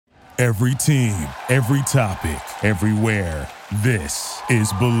Every team, every topic, everywhere. This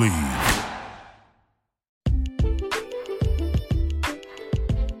is Believe.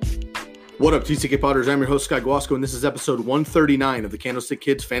 What up, TCK Potters? I'm your host, Sky Guasco, and this is episode 139 of the Candlestick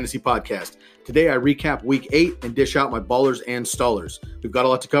Kids Fantasy Podcast. Today, I recap Week 8 and dish out my ballers and stallers. We've got a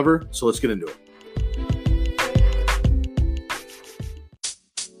lot to cover, so let's get into it.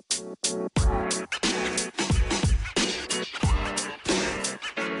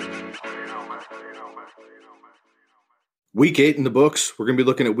 Week 8 in the books. We're going to be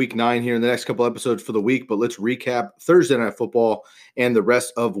looking at Week 9 here in the next couple episodes for the week, but let's recap Thursday Night Football and the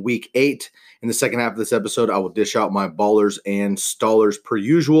rest of Week 8. In the second half of this episode, I will dish out my ballers and stallers per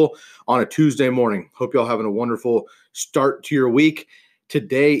usual on a Tuesday morning. Hope y'all having a wonderful start to your week.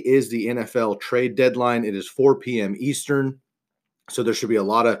 Today is the NFL trade deadline. It is 4 p.m. Eastern, so there should be a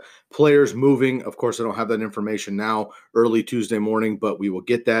lot of players moving. Of course, I don't have that information now, early Tuesday morning, but we will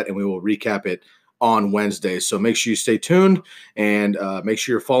get that and we will recap it on Wednesday. So make sure you stay tuned and make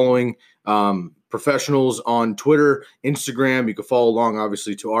sure you're following professionals on Twitter, Instagram. You can follow along,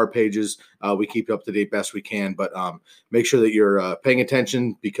 obviously, to our pages. We keep you up to date best we can, but make sure that you're paying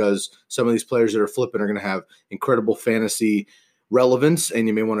attention because some of these players that are flipping are going to have incredible fantasy relevance, and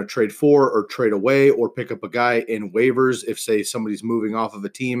you may want to trade for or trade away or pick up a guy in waivers. If, say, somebody's moving off of a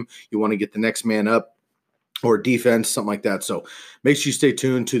team, you want to get the next man up, or defense, something like that. So make sure you stay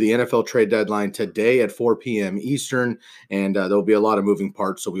tuned to the NFL trade deadline today at 4 p.m. Eastern, and there'll be a lot of moving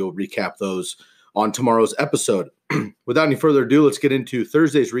parts, so we will recap those on tomorrow's episode. Without any further ado, let's get into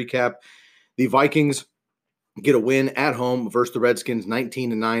Thursday's recap. The Vikings get a win at home versus the Redskins,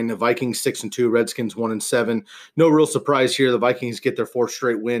 19-9. The Vikings 6-2, Redskins 1-7. No real surprise here. The Vikings get their fourth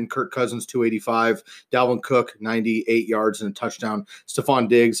straight win. Kirk Cousins 285, Dalvin Cook 98 yards and a touchdown. Stephon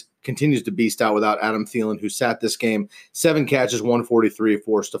Diggs continues to beast out without Adam Thielen, who sat this game. 7 catches, 143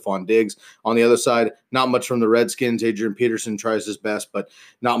 for Stephon Diggs. On the other side, not much from the Redskins. Adrian Peterson tries his best, but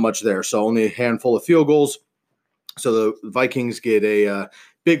not much there. So only a handful of field goals. So the Vikings get a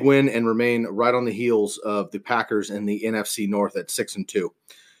big win and remain right on the heels of the Packers in the NFC North at 6-2.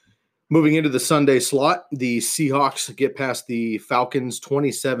 Moving into the Sunday slot, the Seahawks get past the Falcons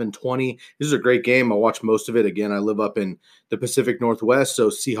 27-20. This is a great game. I watched most of it. Again, I live up in the Pacific Northwest, so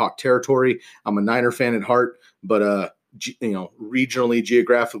Seahawk territory. I'm a Niner fan at heart, but regionally,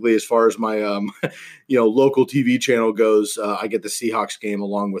 geographically, as far as my local TV channel goes, I get the Seahawks game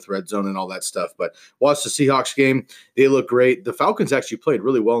along with Red Zone and all that stuff. But watch the Seahawks game; they look great. The Falcons actually played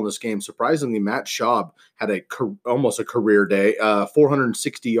really well in this game. Surprisingly, Matt Schaub had almost a career day,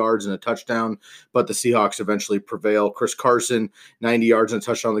 460 yards and a touchdown. But the Seahawks eventually prevail. Chris Carson, 90 yards and a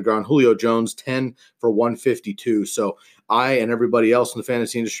touchdown on the ground. Julio Jones, 10 for 152. So I and everybody else in the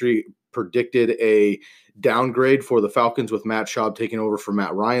fantasy industry predicted a downgrade for the Falcons with Matt Schaub taking over for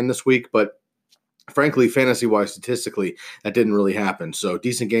Matt Ryan this week, but frankly, fantasy-wise, statistically, that didn't really happen. So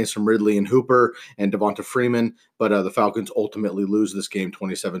decent games from Ridley and Hooper and Devonta Freeman, but the Falcons ultimately lose this game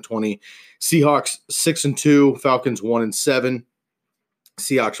 27-20. Seahawks 6-2, Falcons 1-7.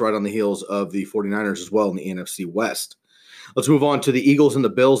 Seahawks right on the heels of the 49ers as well in the NFC West. Let's move on to the Eagles and the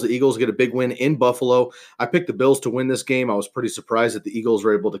Bills. The Eagles get a big win in Buffalo. I picked the Bills to win this game. I was pretty surprised that the Eagles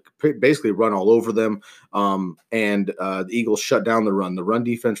were able to basically run all over them, and the Eagles shut down the run. The run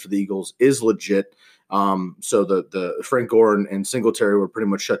defense for the Eagles is legit. So the Frank Gore and Singletary were pretty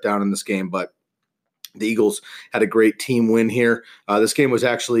much shut down in this game, but the Eagles had a great team win here. This game was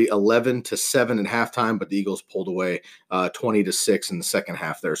actually 11-7 at halftime, but the Eagles pulled away 20-6 in the second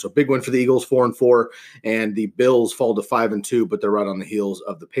half there. So big win for the Eagles, 4-4, and the Bills fall to 5-2, but they're right on the heels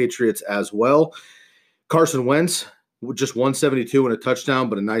of the Patriots as well. Carson Wentz with just 172 and a touchdown,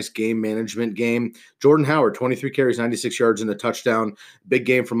 but a nice game management game. Jordan Howard, 23 carries, 96 yards and a touchdown. Big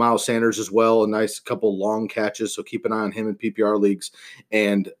game for Miles Sanders as well. A nice couple long catches, so keep an eye on him in PPR leagues.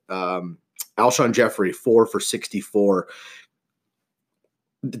 And Alshon Jeffrey, 4 for 64.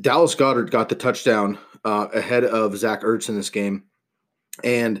 Dallas Goedert got the touchdown ahead of Zach Ertz in this game.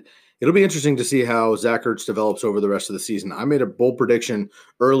 And it'll be interesting to see how Zach Ertz develops over the rest of the season. I made a bold prediction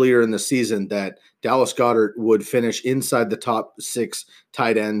earlier in the season that Dallas Goedert would finish inside the top 6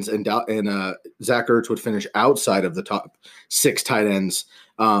 tight ends and Zach Ertz would finish outside of the top 6 tight ends.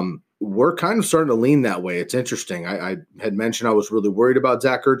 We're kind of starting to lean that way. It's interesting. I had mentioned I was really worried about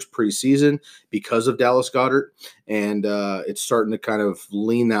Zach Ertz preseason because of Dallas Goedert, and it's starting to kind of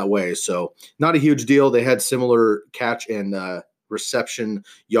lean that way. So not a huge deal. They had similar catch and reception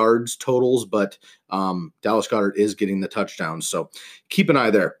yards totals, but Dallas Goedert is getting the touchdowns. So keep an eye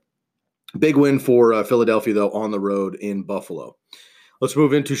there. Big win for Philadelphia, though, on the road in Buffalo. Let's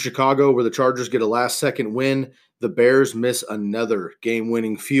move into Chicago, where the Chargers get a last-second win. The Bears miss another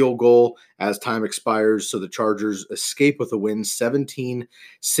game-winning field goal as time expires, so the Chargers escape with a win, 17-16.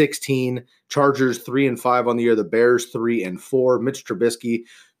 Chargers 3-5 on the year. The Bears 3-4. Mitch Trubisky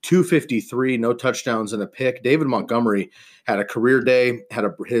 253, no touchdowns and a pick. David Montgomery had a career day, had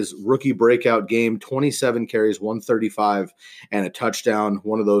his rookie breakout game, 27 carries, 135, and a touchdown.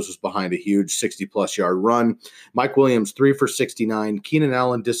 One of those was behind a huge 60-plus yard run. Mike Williams, 3 for 69. Keenan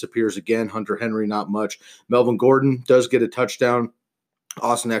Allen disappears again. Hunter Henry, not much. Melvin Gordon does get a touchdown.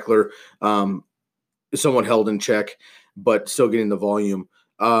 Austin Eckler, somewhat held in check, but still getting the volume.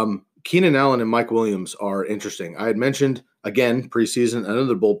 Keenan Allen and Mike Williams are interesting. I had mentioned, again, preseason,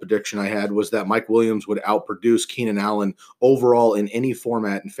 another bold prediction I had was that Mike Williams would outproduce Keenan Allen overall in any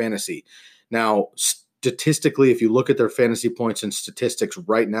format in fantasy. Now, statistically, if you look at their fantasy points and statistics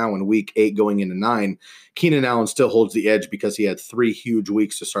right now in week 8 going into 9, Keenan Allen still holds the edge because he had 3 huge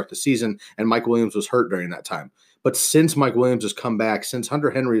weeks to start the season, and Mike Williams was hurt during that time. But since Mike Williams has come back, since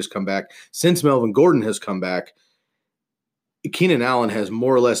Hunter Henry has come back, since Melvin Gordon has come back, Keenan Allen has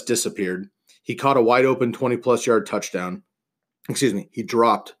more or less disappeared. He caught a wide open 20-plus yard touchdown. He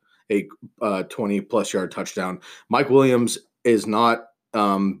dropped a 20-plus yard touchdown. Mike Williams is not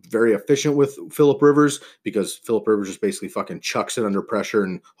very efficient with Phillip Rivers because Phillip Rivers just basically fucking chucks it under pressure,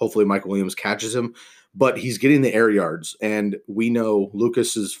 and hopefully Mike Williams catches him. But he's getting the air yards, and we know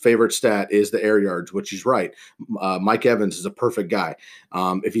Lucas's favorite stat is the air yards, which he's right. Mike Evans is a perfect guy.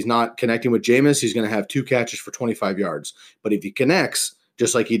 If he's not connecting with Jameis, he's going to have 2 catches for 25 yards. But if he connects,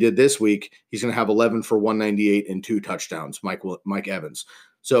 just like he did this week, he's going to have 11 for 198 and 2 touchdowns, Mike Evans.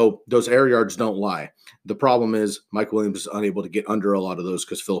 So those air yards don't lie. The problem is Mike Williams is unable to get under a lot of those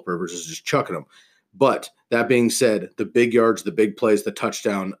because Phillip Rivers is just chucking them. But that being said, the big yards, the big plays, the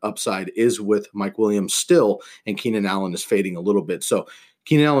touchdown upside is with Mike Williams still, and Keenan Allen is fading a little bit. So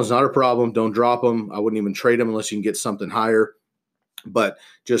Keenan Allen is not a problem. Don't drop him. I wouldn't even trade him unless you can get something higher. But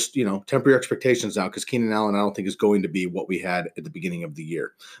just, temper your expectations now because Keenan Allen I don't think is going to be what we had at the beginning of the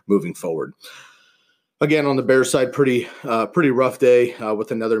year moving forward. Again, on the Bears side, pretty rough day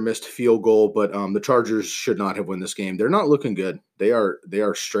with another missed field goal, but the Chargers should not have won this game. They're not looking good. They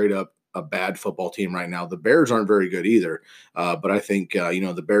are straight up a bad football team right now. The Bears aren't very good either, but I think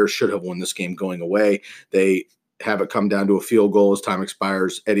the Bears should have won this game going away. They have it come down to a field goal as time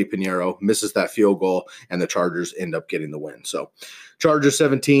expires. Eddie Pinheiro misses that field goal, and the Chargers end up getting the win. So Chargers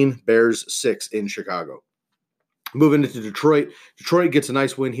 17, Bears 6 in Chicago. Moving into Detroit. Detroit gets a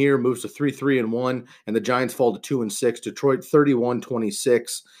nice win here, moves to 3-1, and the Giants fall to 2-6. Detroit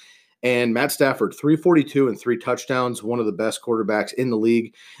 31-26. And Matt Stafford, 342 and 3 touchdowns, one of the best quarterbacks in the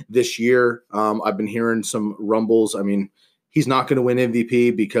league this year. I've been hearing some rumbles. I mean, he's not going to win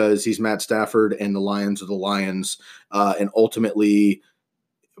MVP because he's Matt Stafford and the Lions are the Lions. And ultimately,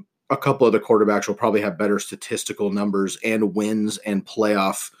 a couple other quarterbacks will probably have better statistical numbers and wins and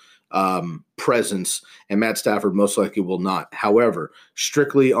playoff presence, and Matt Stafford most likely will not. However,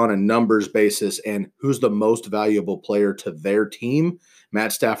 strictly on a numbers basis and who's the most valuable player to their team,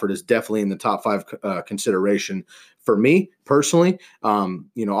 Matt Stafford is definitely in the top 5 consideration for me personally.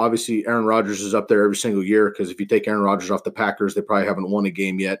 Obviously Aaron Rodgers is up there every single year because if you take Aaron Rodgers off the Packers, they probably haven't won a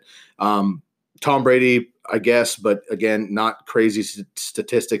game yet. Tom Brady, I guess, but again, not crazy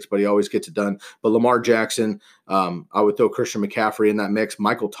statistics, but he always gets it done. But Lamar Jackson, I would throw Christian McCaffrey in that mix.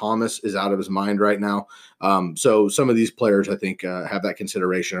 Michael Thomas is out of his mind right now. So some of these players, I think, have that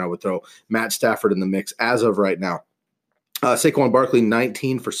consideration. I would throw Matt Stafford in the mix as of right now. Saquon Barkley,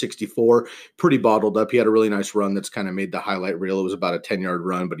 19 for 64, pretty bottled up. He had a really nice run that's kind of made the highlight reel. It was about a 10-yard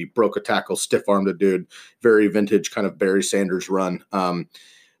run, but he broke a tackle, stiff-armed a dude. Very vintage kind of Barry Sanders run.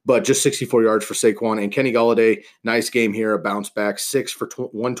 But just 64 yards for Saquon. And Kenny Golladay, nice game here, a bounce back, 6 for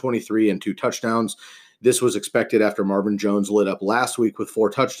 123 and 2 touchdowns. This was expected after Marvin Jones lit up last week with 4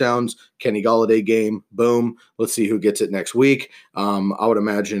 touchdowns. Kenny Golladay game, boom. Let's see who gets it next week. I would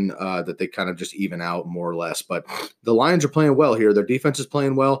imagine that they kind of just even out more or less. But the Lions are playing well here. Their defense is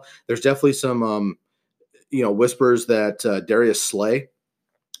playing well. There's definitely some, whispers that Darius Slay,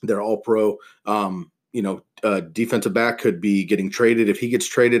 their all-pro, defensive back could be getting traded. If he gets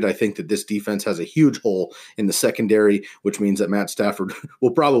traded, I think that this defense has a huge hole in the secondary, which means that Matt Stafford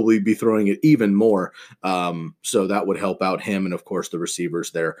will probably be throwing it even more. So that would help out him and, of course, the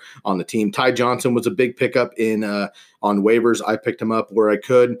receivers there on the team. Ty Johnson was a big pickup on waivers. I picked him up where I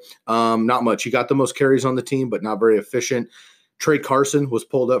could. Not much. He got the most carries on the team, but not very efficient. Trey Carson was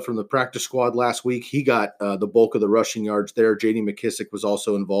pulled up from the practice squad last week. He got the bulk of the rushing yards there. J.D. McKissick was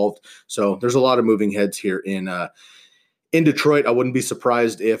also involved. So there's a lot of moving heads here in In Detroit, I wouldn't be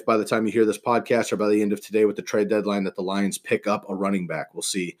surprised if by the time you hear this podcast or by the end of today with the trade deadline that the Lions pick up a running back. We'll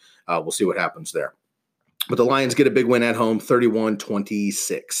see. We'll see what happens there. But the Lions get a big win at home,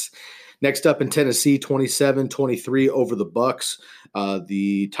 31-26. Next up in Tennessee, 27-23 over the Bucs.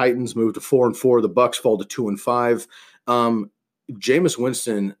 The Titans move to 4-4. The Bucs fall to 2-5. Jameis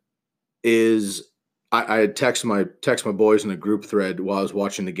Winston is – I had text my boys in a group thread while I was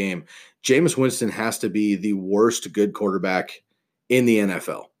watching the game. Jameis Winston has to be the worst good quarterback in the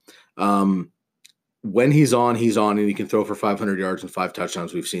NFL. When he's on, and he can throw for 500 yards and 5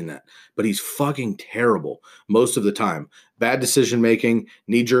 touchdowns. We've seen that. But he's fucking terrible most of the time. Bad decision-making,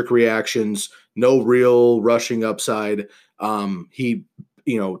 knee-jerk reactions, no real rushing upside. He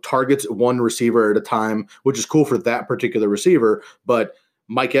targets one receiver at a time, which is cool for that particular receiver, but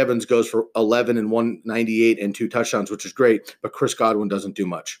Mike Evans goes for 11 and 198 and 2 touchdowns, which is great, but Chris Godwin doesn't do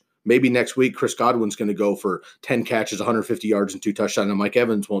much. Maybe next week, Chris Godwin's going to go for 10 catches, 150 yards, and 2 touchdowns, and Mike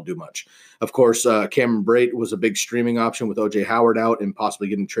Evans won't do much. Of course, Cameron Brate was a big streaming option with O.J. Howard out and possibly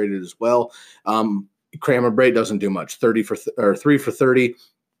getting traded as well. Cameron Brate doesn't do much, 3 for 30.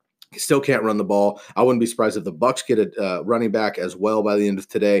 He still can't run the ball. I wouldn't be surprised if the Bucs get a running back as well by the end of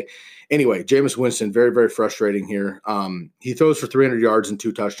today. Anyway, Jameis Winston, very, very frustrating here. He throws for 300 yards and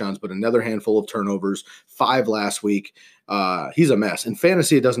 2 touchdowns, but another handful of turnovers, 5 last week. He's a mess. In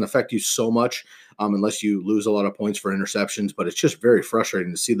fantasy, it doesn't affect you so much unless you lose a lot of points for interceptions, but it's just very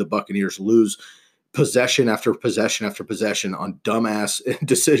frustrating to see the Buccaneers lose possession after possession after possession on dumbass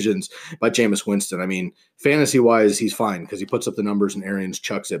decisions by Jameis Winston. I mean, fantasy-wise, he's fine because he puts up the numbers and Arians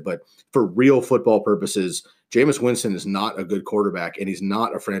chucks it. But for real football purposes, Jameis Winston is not a good quarterback, and he's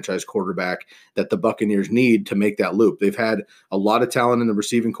not a franchise quarterback that the Buccaneers need to make that loop. They've had a lot of talent in the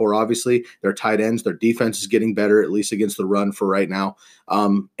receiving core, obviously. Their tight ends, their defense is getting better, at least against the run for right now.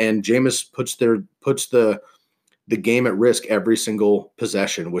 And Jameis puts the game at risk every single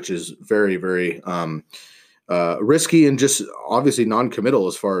possession, which is very, very risky and just obviously non-committal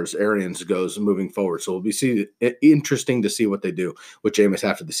as far as Arians goes moving forward. So it'll be interesting to see what they do with Jameis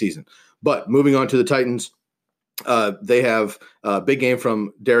after the season. But moving on to the Titans, they have a big game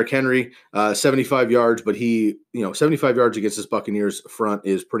from Derrick Henry, 75 yards, but 75 yards against this Buccaneers front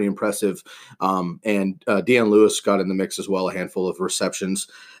is pretty impressive. And Deion Lewis got in the mix as well, a handful of receptions.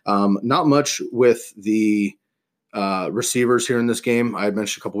 Not much with the receivers here in this game. I had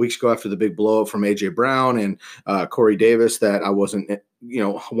mentioned a couple weeks ago after the big blow up from A.J. Brown and Corey Davis that I wasn't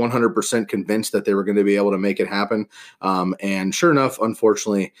 100% convinced that they were going to be able to make it happen. And sure enough,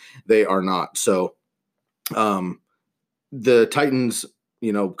 unfortunately, they are not. So the Titans,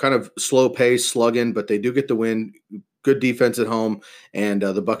 kind of slow pace, slugging, but they do get the win. Good defense at home, and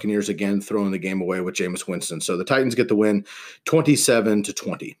the Buccaneers again throwing the game away with Jameis Winston. So the Titans get the win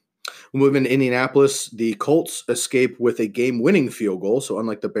 27-20. We move into Indianapolis. The Colts escape with a game-winning field goal. So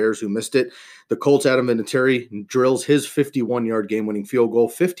unlike the Bears who missed it, the Colts, Adam Vinatieri drills his 51-yard game-winning field goal,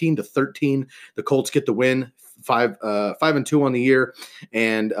 15-13. The Colts get the win, 5-2 on the year,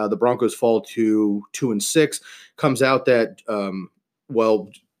 and the Broncos fall to 2-6. Comes out that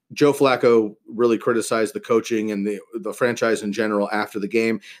Joe Flacco really criticized the coaching and the franchise in general after the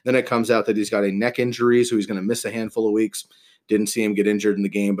game. Then it comes out that he's got a neck injury, so he's going to miss a handful of weeks. Didn't see him get injured in the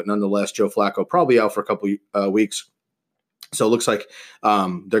game, but nonetheless, Joe Flacco probably out for a couple weeks. So it looks like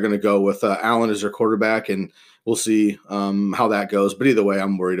they're going to go with Allen as their quarterback, and we'll see how that goes. But either way,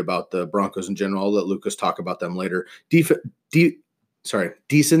 I'm worried about the Broncos in general. I'll let Lucas talk about them later. Decent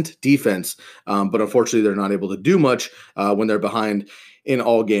defense, but unfortunately, they're not able to do much when they're behind in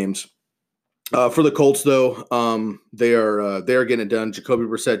all games. For the Colts, though, they are getting it done. Jacoby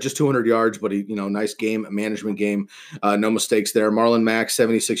Brissett, just 200 yards, but nice game management game. No mistakes there. Marlon Mack,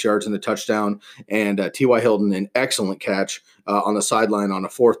 76 yards and a touchdown, and T.Y. Hilton, an excellent catch on the sideline on a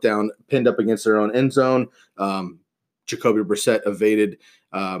 4th down, pinned up against their own end zone. Jacoby Brissett evaded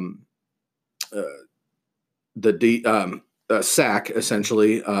the sack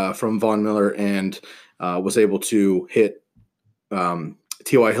essentially from Von Miller and was able to hit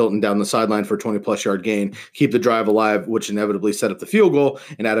T.Y. Hilton down the sideline for a 20-plus yard gain, keep the drive alive, which inevitably set up the field goal,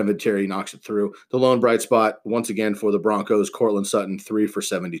 and Adam Vinatieri knocks it through. The lone bright spot, once again, for the Broncos, Cortland Sutton, 3 for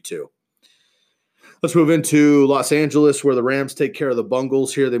 72. Let's move into Los Angeles, where the Rams take care of the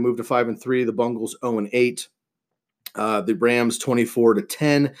Bungles here. They move to 5-3, the Bungles 0-8. The Rams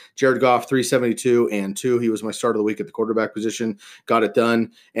 24-10. Jared Goff 372 and 2. He was my start of the week at the quarterback position. Got it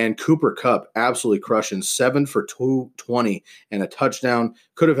done. And Cooper Kupp absolutely crushing 7 for 220 and a touchdown.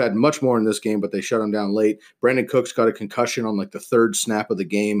 Could have had much more in this game, but they shut him down late. Brandon Cooks got a concussion on the 3rd snap of the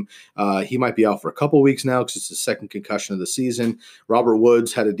game. He might be out for a couple weeks now because it's the 2nd concussion of the season. Robert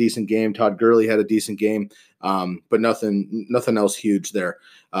Woods had a decent game. Todd Gurley had a decent game. but nothing else huge there.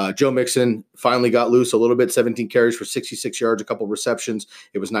 Joe Mixon finally got loose a little bit, 17 carries for 66 yards, a couple receptions.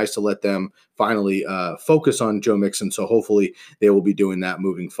 It was nice to let them finally focus on Joe Mixon, so hopefully they will be doing that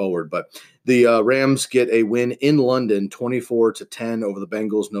moving forward. But the Rams get a win in London, 24-10 over the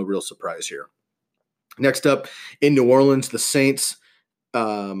Bengals. No real surprise here. Next up, in New Orleans, the Saints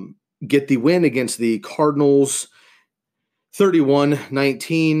get the win against the Cardinals,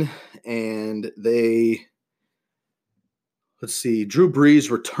 31-19, and let's see, Drew Brees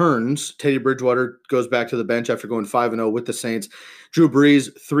returns. Teddy Bridgewater goes back to the bench after going 5-0 with the Saints. Drew Brees,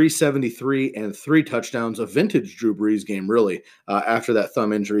 373 and 3 touchdowns, a vintage Drew Brees game, really. After that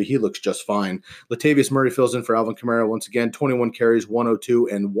thumb injury, he looks just fine. Latavius Murray fills in for Alvin Kamara once again, 21 carries, 102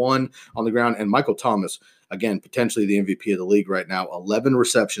 and 1 on the ground. And Michael Thomas, again, potentially the MVP of the league right now, 11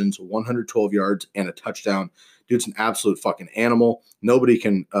 receptions, 112 yards, and a touchdown. Dude's an absolute fucking animal. Nobody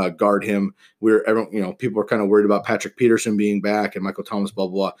can guard him. People are kind of worried about Patrick Peterson being back and Michael Thomas, blah,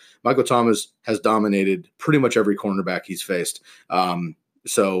 blah, blah. Michael Thomas has dominated pretty much every cornerback he's faced.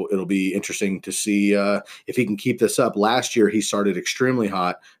 So it'll be interesting to see if he can keep this up. Last year, he started extremely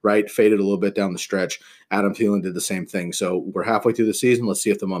hot, right? Faded a little bit down the stretch. Adam Thielen did the same thing. So we're halfway through the season. Let's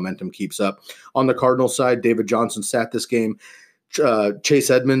see if the momentum keeps up. On the Cardinals side, David Johnson sat this game. Chase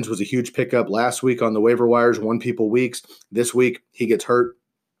Edmonds was a huge pickup last week on the waiver wires, won people weeks. This week, he gets hurt,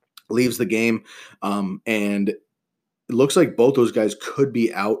 leaves the game, and it looks like both those guys could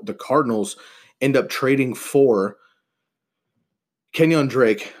be out. The Cardinals end up trading for Kenyon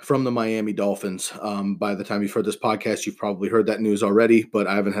Drake from the Miami Dolphins. By the time you've heard this podcast, you've probably heard that news already, but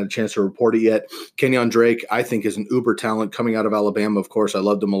I haven't had a chance to report it yet. Kenyon Drake, I think, is an uber talent coming out of Alabama. Of course, I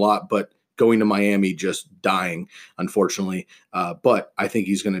loved him a lot, but going to Miami, just dying, unfortunately. But I think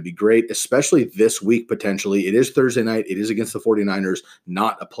he's going to be great, especially this week, potentially. It is Thursday night. It is against the 49ers,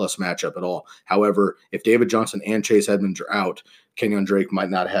 not a plus matchup at all. However, if David Johnson and Chase Edmonds are out, Kenyon Drake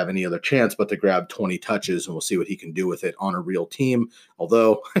might not have any other chance but to grab 20 touches, and we'll see what he can do with it on a real team.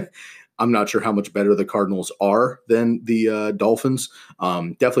 Although I'm not sure how much better the Cardinals are than the Dolphins.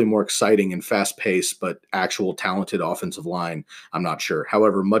 Definitely more exciting and fast-paced, but actual talented offensive line, I'm not sure.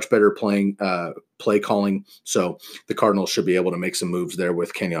 However, much better play calling, so the Cardinals should be able to make some moves there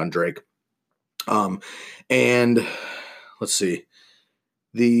with Kenyon Drake. And let's see.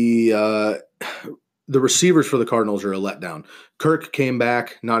 The receivers for the Cardinals are a letdown. Kirk came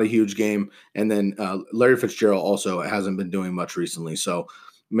back, not a huge game, and then Larry Fitzgerald also hasn't been doing much recently, so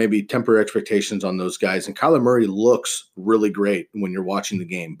maybe temper expectations on those guys. And Kyler Murray looks really great when you're watching the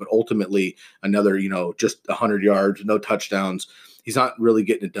game, but ultimately another, just 100 yards, no touchdowns. He's not really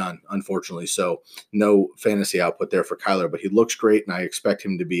getting it done, unfortunately. So no fantasy output there for Kyler, but he looks great, and I expect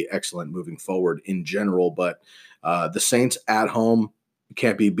him to be excellent moving forward in general. But the Saints at home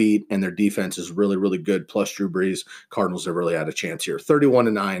can't be beat, and their defense is really, really good. Plus Drew Brees, Cardinals have really had a chance here.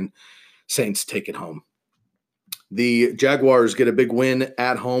 31-9, Saints take it home. The Jaguars get a big win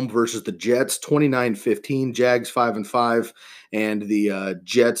at home versus the Jets, 29-15. Jags 5-5, and the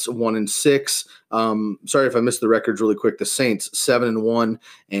Jets 1-6. Sorry if I missed the records really quick. The Saints 7-1,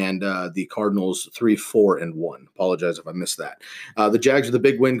 and the Cardinals 3-4-1. Apologize if I missed that. The Jags with a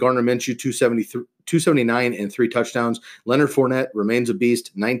big win. Gardner Minshew 279 and 3 touchdowns. Leonard Fournette remains a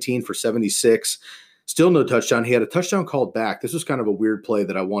beast, 19 for 76. Still no touchdown. He had a touchdown called back. This was kind of a weird play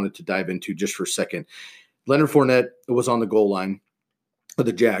that I wanted to dive into just for a second. Leonard Fournette was on the goal line, or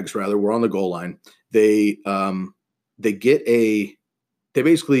the Jags rather, were on the goal line. They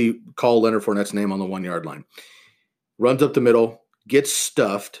basically call Leonard Fournette's name on the 1-yard line. Runs up the middle, gets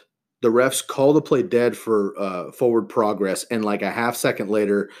stuffed. The refs call the play dead for forward progress, and like a half second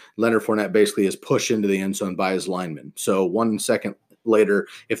later, Leonard Fournette basically is pushed into the end zone by his lineman. So 1 second later,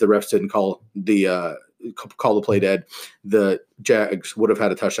 if the refs didn't call the play dead, the Jags would have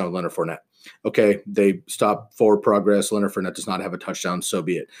had a touchdown with Leonard Fournette. Okay, they stop forward progress. Leonard Fournette does not have a touchdown, so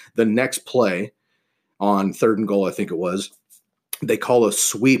be it. The next play on 3rd and goal, I think it was, they call a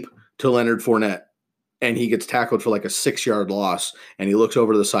sweep to Leonard Fournette, and he gets tackled for like a 6-yard loss, and he looks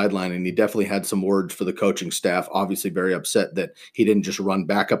over to the sideline, and he definitely had some words for the coaching staff, obviously very upset that he didn't just run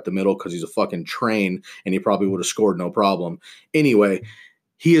back up the middle because he's a fucking train, and he probably would have scored no problem. Anyway,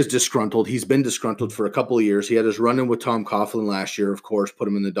 he is disgruntled. He's been disgruntled for a couple of years. He had his run-in with Tom Coughlin last year, of course, put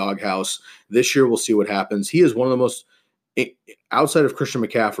him in the doghouse. This year, we'll see what happens. He is one of the most, outside of Christian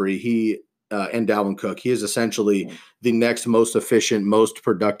McCaffrey, and Dalvin Cook, he is essentially the next most efficient, most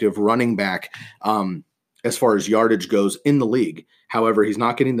productive running back as far as yardage goes in the league. However, he's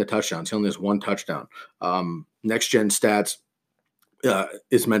not getting the touchdowns. He only has 1 touchdown. Next-gen stats,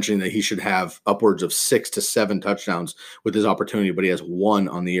 is mentioning that he should have upwards of 6 to 7 touchdowns with his opportunity, but he has 1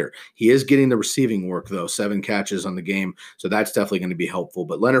 on the year. He is getting the receiving work, though, 7 catches on the game, so that's definitely going to be helpful.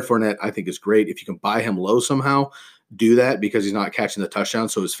 But Leonard Fournette, I think, is great. If you can buy him low somehow, do that because he's not catching the touchdown,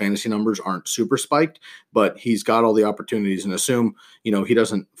 so his fantasy numbers aren't super spiked, but he's got all the opportunities, and assume, he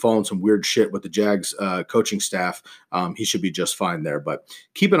doesn't fall in some weird shit with the Jags coaching staff. He should be just fine there, but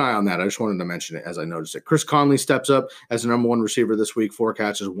keep an eye on that. I just wanted to mention it as I noticed it. Chris Conley steps up as the number 1 receiver this week, 4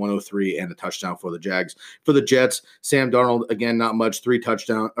 catches, 103, and a touchdown for the Jags. For the Jets, Sam Darnold, again, not much, 3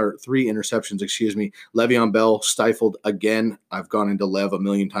 interceptions, Le'Veon Bell stifled again. I've gone into Lev a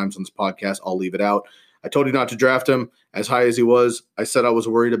million times on this podcast. I'll leave it out. I told you not to draft him as high as he was. I said I was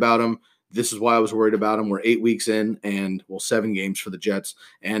worried about him. This is why I was worried about him. We're 8 weeks in and 7 games for the Jets.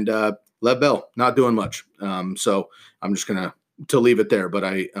 And Lev Bell, not doing much. So I'm just going to leave it there. But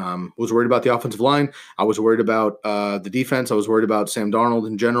I was worried about the offensive line. I was worried about the defense. I was worried about Sam Darnold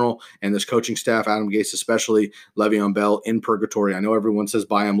in general and this coaching staff, Adam Gase especially, Le'Veon Bell in purgatory. I know everyone says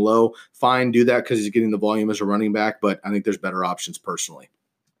buy him low. Fine, do that because he's getting the volume as a running back, but I think there's better options personally.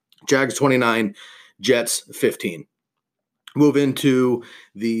 Jags 29, Jets 15. Move into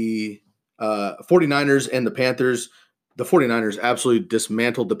the 49ers and the Panthers. The 49ers absolutely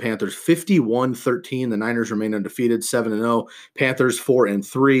dismantled the Panthers 51-13. The Niners remain undefeated, 7-0. Panthers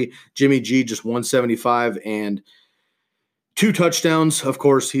 4-3. Jimmy G just 175 and 2 touchdowns. Of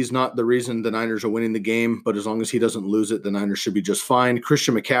course, he's not the reason the Niners are winning the game, but as long as he doesn't lose it, the Niners should be just fine.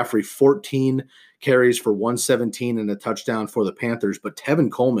 Christian McCaffrey, 14 carries for 117 and a touchdown for the Panthers, but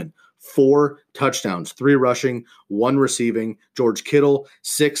Tevin Coleman, 4 touchdowns, 3 rushing, 1 receiving. George Kittle,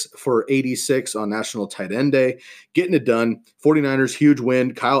 6 for 86 on National Tight End Day. Getting it done. 49ers, huge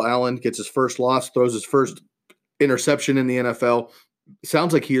win. Kyle Allen gets his first loss, throws his first interception in the NFL.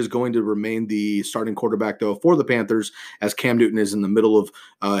 Sounds like he is going to remain the starting quarterback, though, for the Panthers, as Cam Newton is in the middle of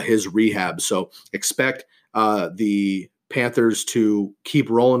his rehab. So expect the Panthers to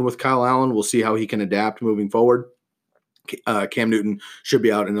keep rolling with Kyle Allen. We'll see how he can adapt moving forward. Cam Newton should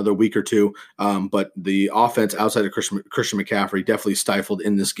be out another week or 2, but the offense outside of Christian McCaffrey definitely stifled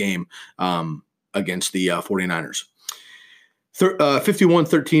in this game against the 49ers.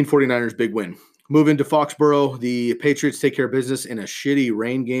 51-13 49ers, big win. Move into Foxborough. The Patriots take care of business in a shitty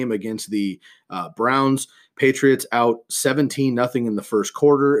rain game against the Browns. Patriots out 17-0 in the first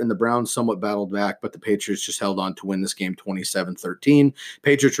quarter, and the Browns somewhat battled back, but the Patriots just held on to win this game 27-13.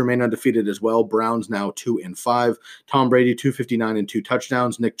 Patriots remain undefeated as well. Browns now 2-5. Tom Brady, 259 and 2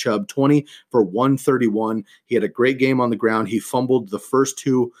 touchdowns. Nick Chubb, 20 for 131. He had a great game on the ground. He fumbled the first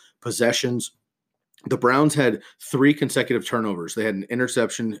 2 possessions. The Browns had 3 consecutive turnovers. They had an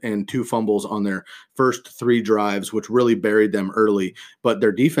interception and 2 fumbles on their first 3 drives, which really buried them early. But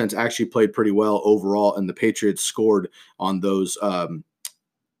their defense actually played pretty well overall, and the Patriots scored on those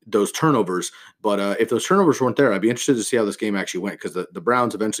turnovers. But if those turnovers weren't there, I'd be interested to see how this game actually went, because the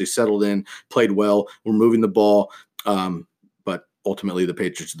Browns eventually settled in, played well, were moving the ball. But ultimately, the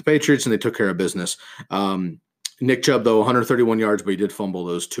Patriots are the Patriots, and they took care of business. Nick Chubb, though, 131 yards, but he did fumble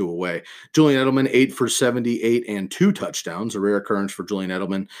those 2 away. Julian Edelman, 8 for 78 and 2 touchdowns, a rare occurrence for Julian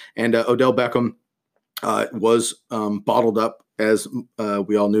Edelman. And Odell Beckham was bottled up, as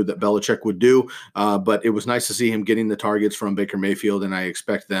we all knew that Belichick would do. But it was nice to see him getting the targets from Baker Mayfield, and I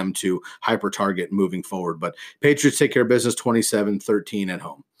expect them to hyper-target moving forward. But Patriots take care of business 27-13 at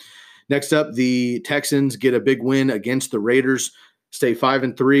home. Next up, the Texans get a big win against the Raiders. Stay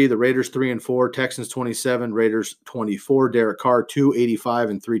 5-3. The Raiders 3-4. Texans 27. Raiders 24. Derek Carr 285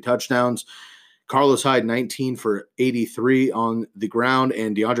 and 3 touchdowns. Carlos Hyde 19 for 83 on the ground,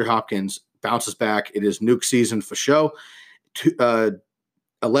 and DeAndre Hopkins bounces back. It is nuke season for show.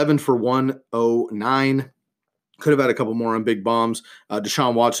 11 for 109. Could have had a couple more on big bombs.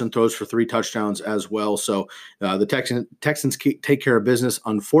 Deshaun Watson throws for 3 touchdowns as well. So the Texans take care of business.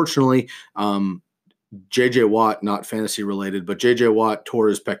 Unfortunately, J.J. Watt, not fantasy related, but J.J. Watt tore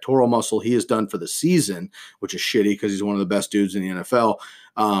his pectoral muscle. He is done for the season, which is shitty because he's one of the best dudes in the NFL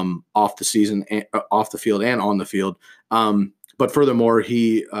off the field and on the field. But furthermore,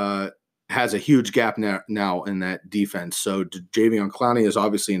 he has a huge gap now in that defense. So Jadeveon Clowney is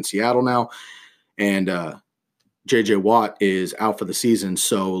obviously in Seattle now, and J.J. Watt is out for the season,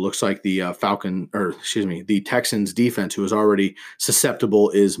 so it looks like the the Texans defense, who is already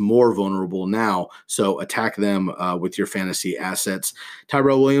susceptible, is more vulnerable now. So attack them with your fantasy assets.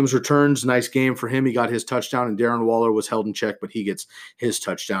 Tyrell Williams returns. Nice game for him. He got his touchdown, and Darren Waller was held in check, but he gets his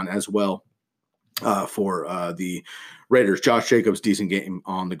touchdown as well for the Raiders. Josh Jacobs, decent game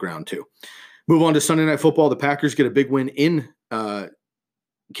on the ground too. Move on to Sunday Night Football. The Packers get a big win in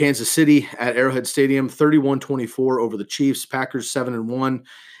Kansas City at Arrowhead Stadium, 31-24 over the Chiefs. Packers 7-1,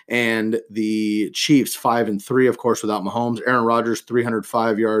 and the Chiefs 5-3, of course, without Mahomes. Aaron Rodgers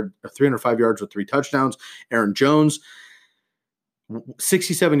 305 yards with 3 touchdowns. Aaron Jones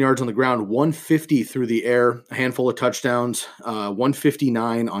 67 yards on the ground, 150 through the air, a handful of touchdowns,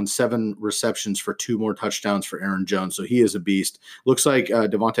 159 on 7 receptions for 2 more touchdowns for Aaron Jones. So he is a beast. Looks like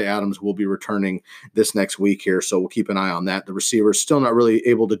Devontae Adams will be returning this next week here, so we'll keep an eye on that. The receivers still not really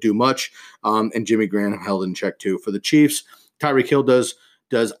able to do much, and Jimmy Graham held in check too. For the Chiefs, Tyreek Hill does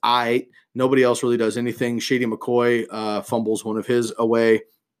nobody else really does anything. Shady McCoy fumbles one of his away.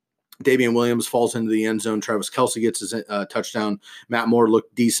 Damian Williams falls into the end zone. Travis Kelce gets his touchdown. Matt Moore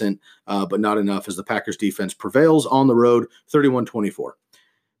looked decent, but not enough as the Packers defense prevails on the road, 31-24.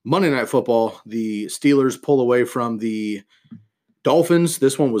 Monday Night Football, the Steelers pull away from the Dolphins.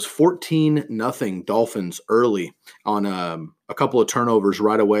 This one was 14-0 Dolphins early on a couple of turnovers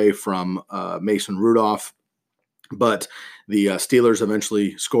right away from Mason Rudolph. But the Steelers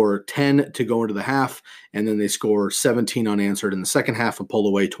eventually score 10 to go into the half, and then they score 17 unanswered in the second half and pull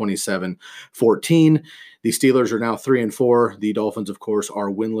away 27-14. The Steelers are now 3-4. The Dolphins, of course,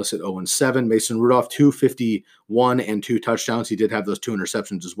 are winless at 0-7. Mason Rudolph, 251 and 2 touchdowns. He did have those 2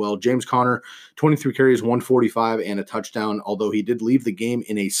 interceptions as well. James Conner, 23 carries, 145 and a touchdown, although he did leave the game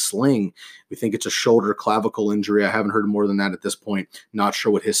in a sling. We think it's a shoulder clavicle injury. I haven't heard more than that at this point. Not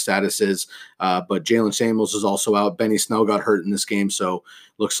sure what his status is, but Jalen Samuels is also out. Benny Snell got hurt in this game, so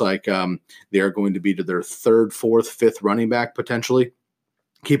looks like they are going to be to their 3rd, 4th, 5th running back potentially.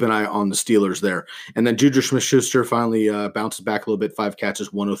 Keep an eye on the Steelers there. And then Juju Smith-Schuster finally bounces back a little bit, 5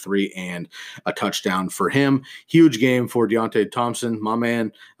 catches, 103, and a touchdown for him. Huge game for Deontay Thompson, my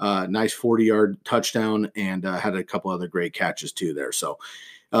man. Nice 40-yard touchdown, and had a couple other great catches too there. So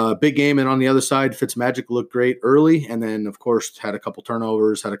big game. And on the other side, Fitzmagic looked great early, and then, of course, had a couple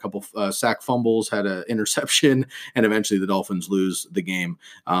turnovers, had a couple sack fumbles, had an interception, and eventually the Dolphins lose the game.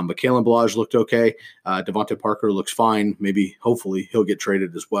 But Kalen Ballage looked okay. Devontae Parker looks fine. Maybe, hopefully, he'll get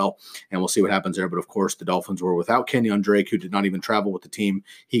traded as well, and we'll see what happens there. But, of course, the Dolphins were without Kenyon Drake, who did not even travel with the team.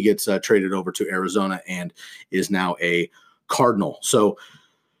 He gets traded over to Arizona and is now a Cardinal. So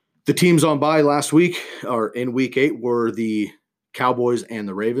the teams on bye last week, or in Week 8, were the Cowboys and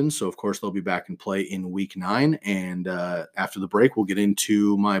the Ravens. So, of course, they'll be back in play in Week 9. And after the break, we'll get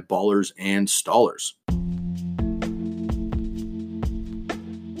into my ballers and stallers.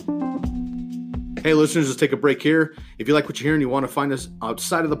 Hey, listeners, let's take a break here. If you like what you hear and you want to find us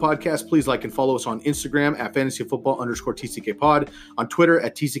outside of the podcast, please like and follow us on Instagram at fantasyfootball_TCK pod, on Twitter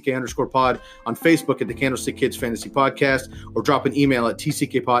at TCK_pod, on Facebook at the Candlestick Kids Fantasy Podcast, or drop an email at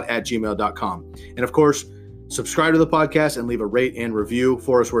tckpod@gmail.com. And, of course, subscribe to the podcast and leave a rate and review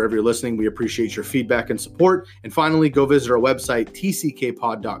for us wherever you're listening. We appreciate your feedback and support. And finally, go visit our website,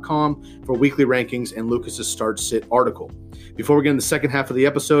 tckpod.com, for weekly rankings and Lucas's start-sit article. Before we get in the second half of the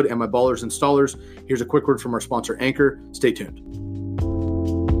episode and my ballers and stallers, here's a quick word from our sponsor, Anchor. Stay tuned.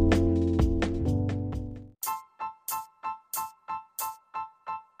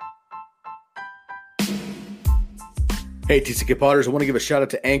 Hey, TCK Potters, I want to give a shout out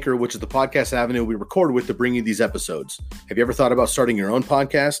to Anchor, which is the podcast avenue we record with to bring you these episodes. Have you ever thought about starting your own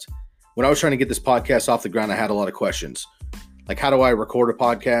podcast? When I was trying to get this podcast off the ground, I had a lot of questions. Like, how do I record a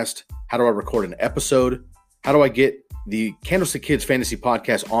podcast? How do I record an episode? How do I get the Candlestick Kids Fantasy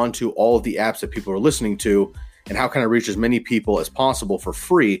Podcast onto all of the apps that people are listening to? And how can I reach as many people as possible for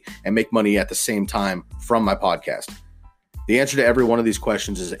free and make money at the same time from my podcast? The answer to every one of these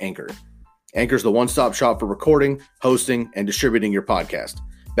questions is Anchor. Anchor is the one-stop shop for recording, hosting, and distributing your podcast.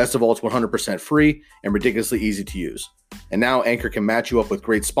 Best of all, it's 100% free and ridiculously easy to use. And now Anchor can match you up with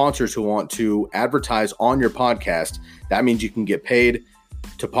great sponsors who want to advertise on your podcast. That means you can get paid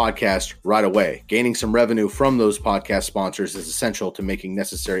to podcast right away. Gaining some revenue from those podcast sponsors is essential to making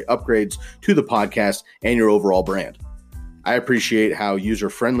necessary upgrades to the podcast and your overall brand. I appreciate how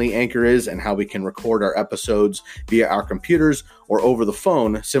user-friendly Anchor is and how we can record our episodes via our computers or over the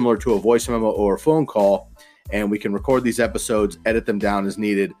phone, similar to a voice memo or a phone call, and we can record these episodes, edit them down as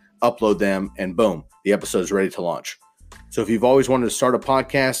needed, upload them, and boom, the episode is ready to launch. So if you've always wanted to start a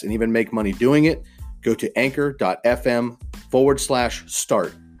podcast and even make money doing it, go to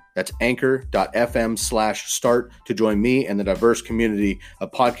anchor.fm/start. That's anchor.fm/start to join me and the diverse community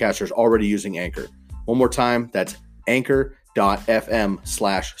of podcasters already using Anchor. One more time, that's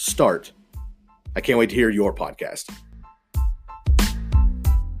anchor.fm/start. I can't wait to hear your podcast.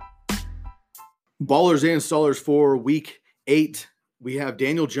 Ballers and stallers for week 8. We have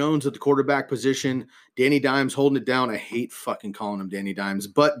Daniel Jones at the quarterback position. Danny Dimes holding it down. I hate fucking calling him Danny Dimes,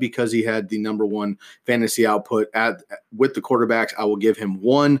 but because he had the number one fantasy output with the quarterbacks, I will give him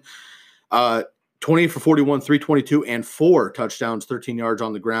 1. 20 for 41, 322, and 4 touchdowns, 13 yards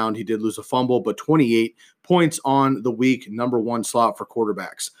on the ground. He did lose a fumble, but 28 points on the week, number 1 slot for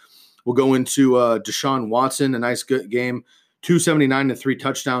quarterbacks. We'll go into Deshaun Watson, a nice good game, 279 and 3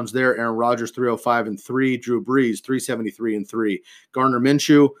 touchdowns there. Aaron Rodgers, 305 and 3. Drew Brees, 373 and 3. Gardner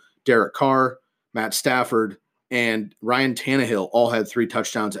Minshew, Derek Carr, Matt Stafford, and Ryan Tannehill all had 3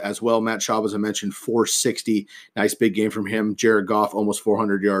 touchdowns as well. Matt Schaub, as I mentioned, 460. Nice big game from him. Jared Goff, almost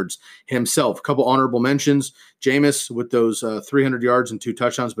 400 yards himself. A couple honorable mentions. Jameis with those 300 yards and 2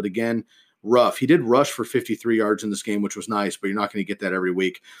 touchdowns, but again, rough. He did rush for 53 yards in this game, which was nice, but you're not going to get that every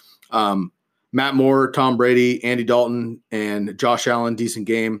week. Matt Moore, Tom Brady, Andy Dalton, and Josh Allen, decent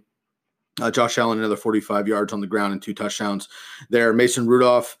game. Josh Allen, another 45 yards on the ground and 2 touchdowns there. Mason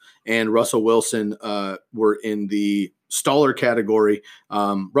Rudolph and Russell Wilson were in the staller category.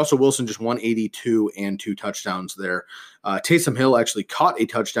 Russell Wilson just 182 and 2 touchdowns there. Taysom Hill actually caught a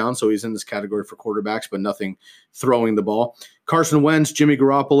touchdown, so he's in this category for quarterbacks, but nothing throwing the ball. Carson Wentz, Jimmy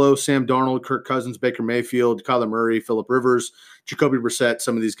Garoppolo, Sam Darnold, Kirk Cousins, Baker Mayfield, Kyler Murray, Phillip Rivers, Jacoby Brissett.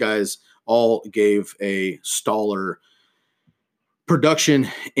 Some of these guys all gave a staller production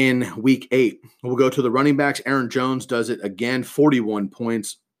in week 8. We'll go to the running backs. Aaron Jones does it again, 41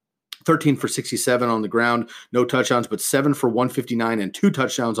 points, 13 for 67 on the ground, no touchdowns, but 7 for 159 and 2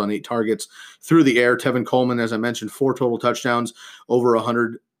 touchdowns on 8 targets through the air. Tevin Coleman, as I mentioned, 4 total touchdowns, over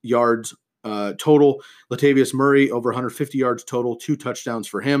 100 yards total. Latavius Murray, over 150 yards total, 2 touchdowns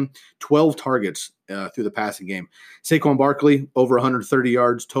for him, 12 targets through the passing game. Saquon Barkley, over 130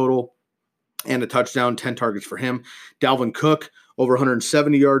 yards total and a touchdown, 10 targets for him. Dalvin Cook, over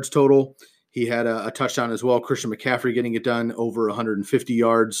 170 yards total. He had a touchdown as well. Christian McCaffrey getting it done, over 150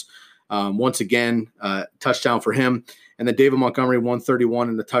 yards. Once again, touchdown for him. And then David Montgomery, 131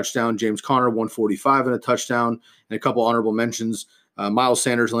 and a touchdown. James Conner, 145 and a touchdown. And a couple honorable mentions, Miles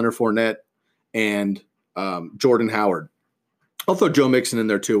Sanders, Leonard Fournette, and Jordan Howard. I'll throw Joe Mixon in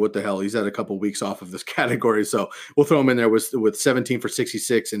there too. What the hell? He's had a couple weeks off of this category, so we'll throw him in there with 17 for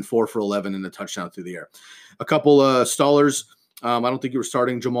 66 and 4 for 11 and a touchdown through the air. A couple stallers. I don't think you were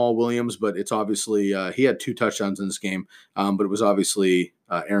starting Jamal Williams, but it's obviously he had 2 touchdowns in this game, but it was obviously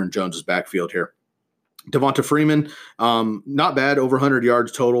Aaron Jones's backfield here. Devonta Freeman, not bad, over 100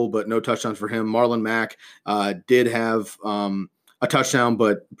 yards total, but no touchdowns for him. Marlon Mack did have a touchdown,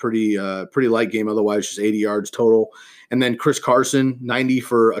 but pretty light game otherwise, just 80 yards total. And then Chris Carson, 90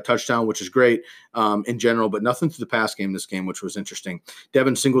 for a touchdown, which is great in general, but nothing through the pass game this game, which was interesting.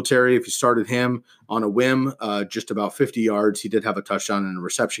 Devin Singletary, if you started him on a whim, just about 50 yards. He did have a touchdown in a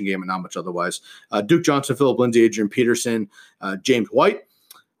reception game and not much otherwise. Duke Johnson, Phillip Lindsay, Adrian Peterson, James White,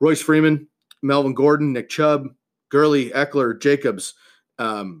 Royce Freeman, Melvin Gordon, Nick Chubb, Gurley, Eckler, Jacobs,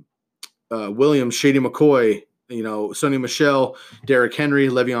 Williams, Shady McCoy, Sonny Michel, Derrick Henry,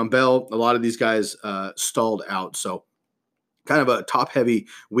 Le'Veon Bell. A lot of these guys stalled out. So kind of a top-heavy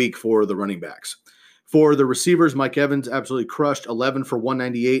week for the running backs. For the receivers, Mike Evans absolutely crushed, 11 for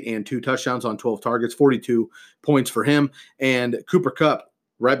 198 and 2 touchdowns on 12 targets, 42 points for him. And Cooper Kupp,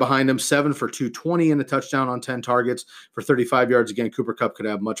 right behind him, 7 for 220 and a touchdown on 10 targets for 35 yards. Again, Cooper Kupp could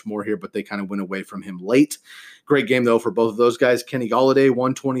have much more here, but they kind of went away from him late. Great game, though, for both of those guys. Kenny Golladay,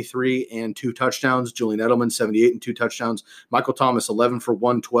 123 and 2 touchdowns. Julian Edelman, 78 and 2 touchdowns. Michael Thomas, 11 for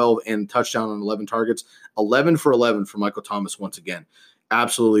 112 and touchdown on 11 targets. 11 for 11 for Michael Thomas once again.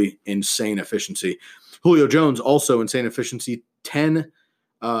 Absolutely insane efficiency. Julio Jones, also insane efficiency. 10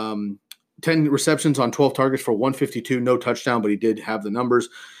 receptions on 12 targets for 152, no touchdown, but he did have the numbers.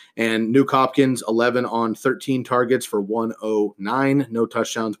 And Nuke Hopkins, 11 on 13 targets for 109, no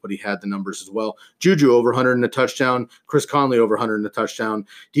touchdowns, but he had the numbers as well. Juju over 100 and a touchdown. Chris Conley over 100 and a touchdown.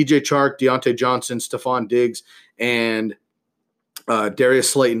 DJ Chark, Deontay Johnson, Stephon Diggs, and Darius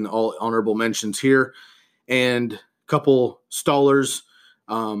Slayton, all honorable mentions here. And a couple stallers.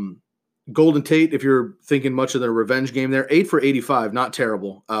 Golden Tate, if you're thinking much of the revenge game there, 8 for 85, not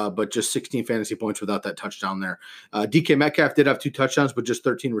terrible, but just 16 fantasy points without that touchdown there. DK Metcalf did have 2 touchdowns, but just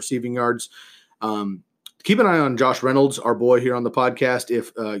 13 receiving yards. Keep an eye on Josh Reynolds, our boy here on the podcast.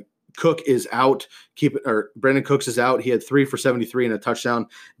 If Cook is out, Brandon Cooks is out. He had 3 for 73 and a touchdown,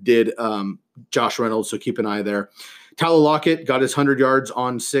 did Josh Reynolds, so keep an eye there. Tyler Lockett got his 100 yards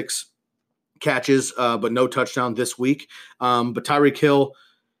on 6 catches, but no touchdown this week. But Tyreek Hill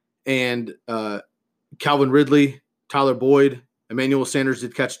and Calvin Ridley, Tyler Boyd, Emmanuel Sanders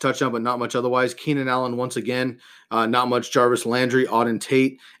did catch a touchdown, but not much otherwise. Keenan Allen once again, not much. Jarvis Landry, Auden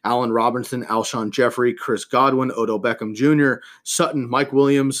Tate, Allen Robinson, Alshon Jeffrey, Chris Godwin, Odell Beckham Jr., Sutton, Mike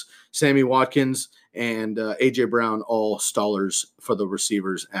Williams, Sammy Watkins, and A.J. Brown, all stallers for the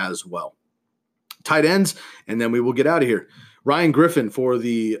receivers as well. Tight ends, and then we will get out of here. Ryan Griffin for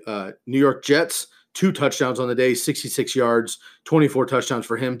the New York Jets, 2 touchdowns on the day, 66 yards, 24 touchdowns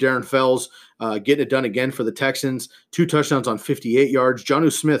for him. Darren Fells getting it done again for the Texans, 2 touchdowns on 58 yards.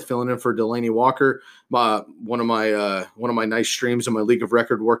 Jonnu Smith filling in for Delanie Walker. One of my nice streams in my league of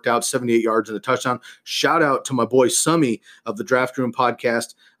record worked out, 78 yards and a touchdown. Shout out to my boy Summy of the Draft Room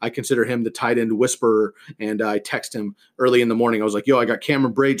podcast. I consider him the tight end whisperer, and I text him early in the morning. I was like, yo, I got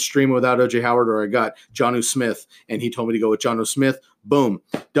Cameron Brate streaming without OJ Howard, or I got Jonnu Smith, and he told me to go with Jonnu Smith. Boom,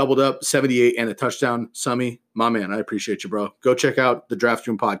 doubled up, 78 and a touchdown. Summy, my man, I appreciate you, bro. Go check out the Draft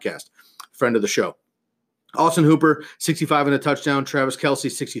Room podcast, friend of the show. Austin Hooper, 65 and a touchdown. Travis Kelce,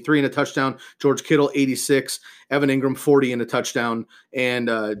 63 and a touchdown. George Kittle, 86. Evan Ingram, 40 and a touchdown.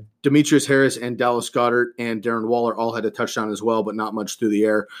 And Demetrius Harris and Dallas Goedert and Darren Waller all had a touchdown as well, but not much through the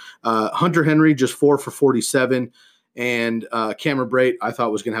air. Hunter Henry, just 4 for 47. And Cameron Brate, I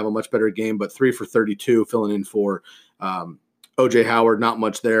thought was going to have a much better game, but 3 for 32, filling in for OJ Howard, not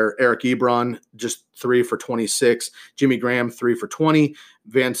much there. Eric Ebron, just 3 for 26. Jimmy Graham, 3 for 20.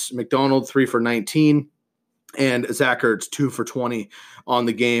 Vance McDonald, 3 for 19. And Zach Ertz, 2 for 20 on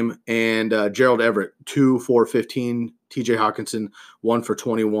the game. And Gerald Everett, 2 for 15. TJ Hawkinson, 1 for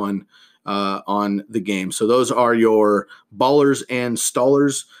 21 on the game. So those are your ballers and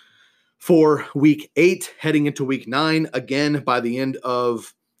stallers for week 8, heading into week 9. Again, by the end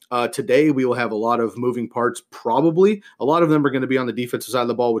of today, we will have a lot of moving parts, probably. A lot of them are going to be on the defensive side of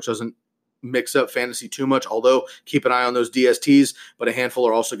the ball, which doesn't mix up fantasy too much, although keep an eye on those DSTs, but a handful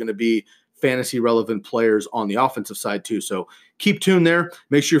are also going to be fantasy relevant players on the offensive side too. So keep tuned there.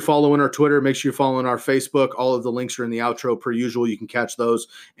 Make sure you're following our Twitter. Make sure you're following our Facebook. All of the links are in the outro per usual. You can catch those,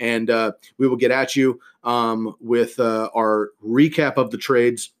 and we will get at you with our recap of the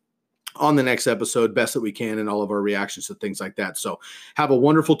trades on the next episode, best that we can, and all of our reactions to things like that. So have a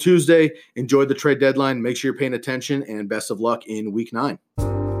wonderful Tuesday. Enjoy the trade deadline. Make sure you're paying attention, and best of luck in week 9.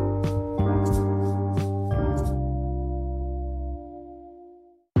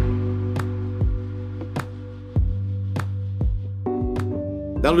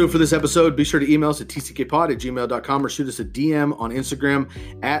 That'll do it for this episode. Be sure to email us at tckpod@gmail.com or shoot us a DM on Instagram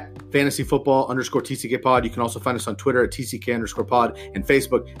at fantasyfootball_tckpod. You can also find us on Twitter at tck_pod and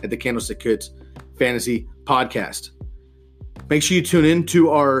Facebook at the Candlestick Kids Fantasy Podcast. Make sure you tune in to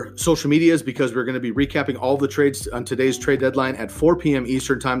our social medias because we're going to be recapping all the trades on today's trade deadline at 4 p.m.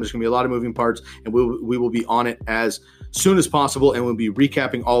 Eastern time. There's going to be a lot of moving parts, and we will be on it as soon as possible, and we'll be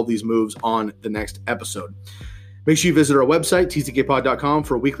recapping all of these moves on the next episode. Make sure you visit our website, tckpod.com,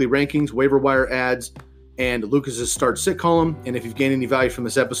 for weekly rankings, waiver wire ads, and Lucas's start sit column. And if you've gained any value from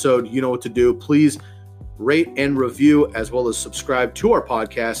this episode, you know what to do. Please rate and review, as well as subscribe to our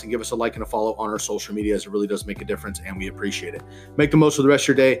podcast and give us a like and a follow on our social media, as it really does make a difference, and we appreciate it. Make the most of the rest of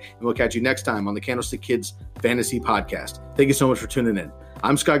your day, and we'll catch you next time on the Candlestick Kids Fantasy Podcast. Thank you so much for tuning in.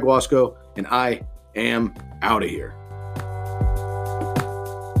 I'm Sky Guasco, and I am out of here.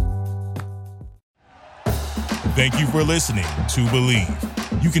 Thank you for listening to Believe.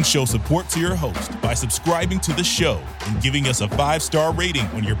 You can show support to your host by subscribing to the show and giving us a 5-star rating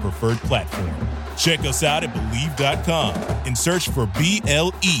on your preferred platform. Check us out at Believe.com and search for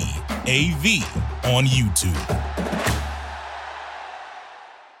BLEAV on YouTube.